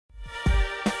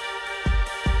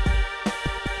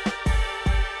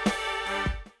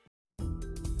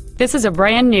This is a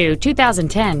brand new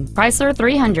 2010 Chrysler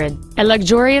 300, a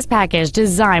luxurious package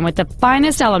designed with the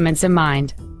finest elements in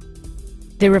mind.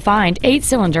 The refined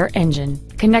 8-cylinder engine,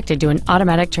 connected to an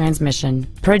automatic transmission,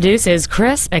 produces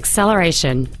crisp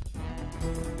acceleration.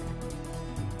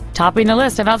 Topping the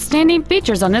list of outstanding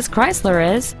features on this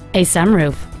Chrysler is a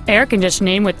sunroof, air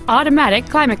conditioning with automatic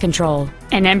climate control,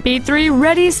 an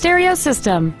MP3-ready stereo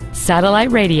system,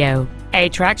 satellite radio, a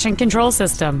traction control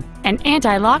system, an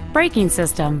anti-lock braking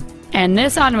system, and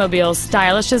this automobile's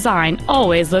stylish design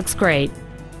always looks great.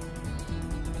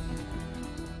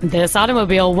 This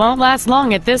automobile won't last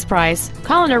long at this price.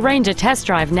 Call and arrange a test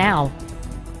drive now.